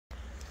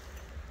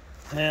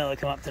Well, I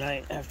come up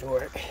tonight after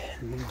work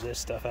and move this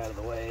stuff out of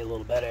the way a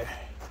little better.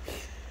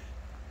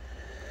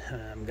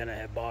 I'm gonna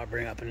have Bob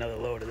bring up another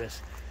load of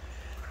this.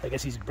 I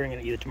guess he's bringing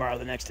it either tomorrow or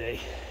the next day,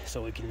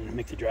 so we can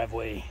make the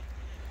driveway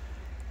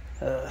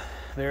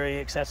very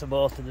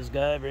accessible to this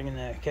guy bringing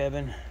that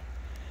cabin.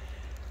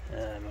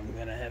 I'm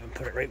gonna have him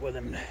put it right where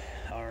them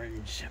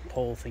orange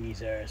pole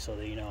thingies are, so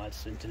that you know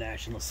it's an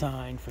international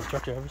sign for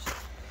truck drivers.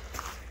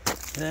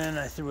 Then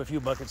I threw a few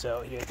buckets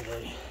out here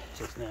today,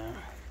 just now.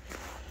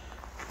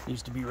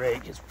 Used to be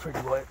raked, it's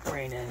pretty wet,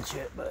 rain and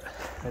shit, but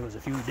there was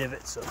a few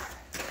divots, so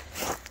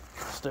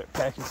start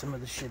packing some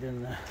of the shit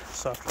in the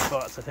softer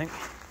spots, I think.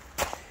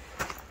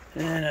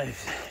 And I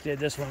did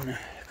this one, a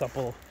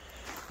couple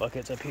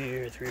buckets up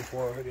here, 3 or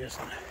 4, I guess,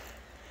 and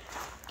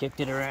kicked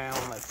it around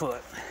with my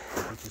foot,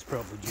 which is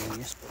probably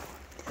genius.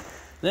 But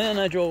then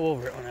I drove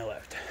over it when I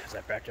left, because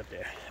I backed up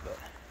there. But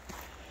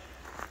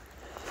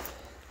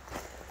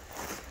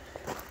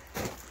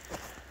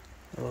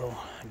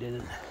well, I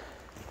did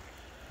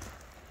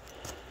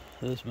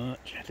this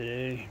much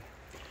today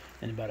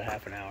in about a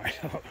half an hour.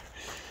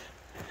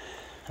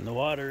 And the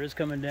water is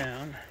coming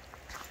down,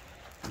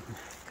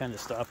 kind of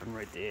stopping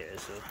right there,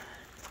 so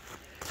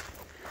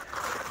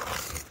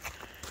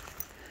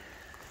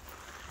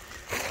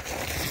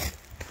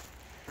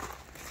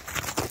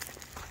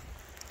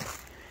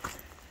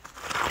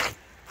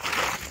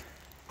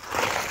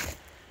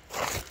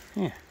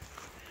yeah.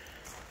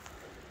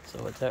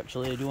 So it's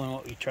actually doing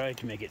what we tried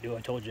to make it do. I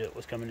told you it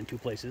was coming in 2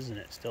 places, and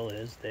it still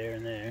is, there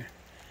and there.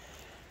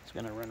 It's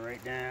gonna run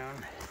right down.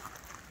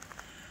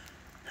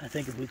 I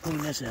think if we clean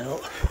this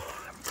out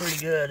pretty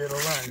good, it'll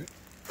run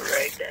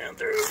right down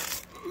through.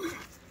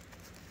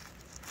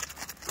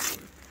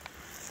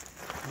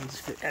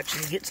 If it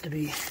actually gets to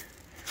be.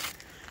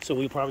 So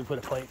we'll probably put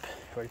a pipe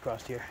right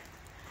across here.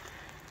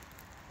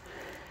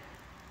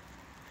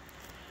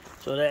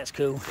 So that's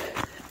cool.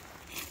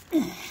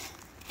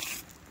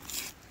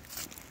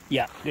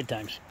 Yeah, good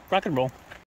times. Rock and roll.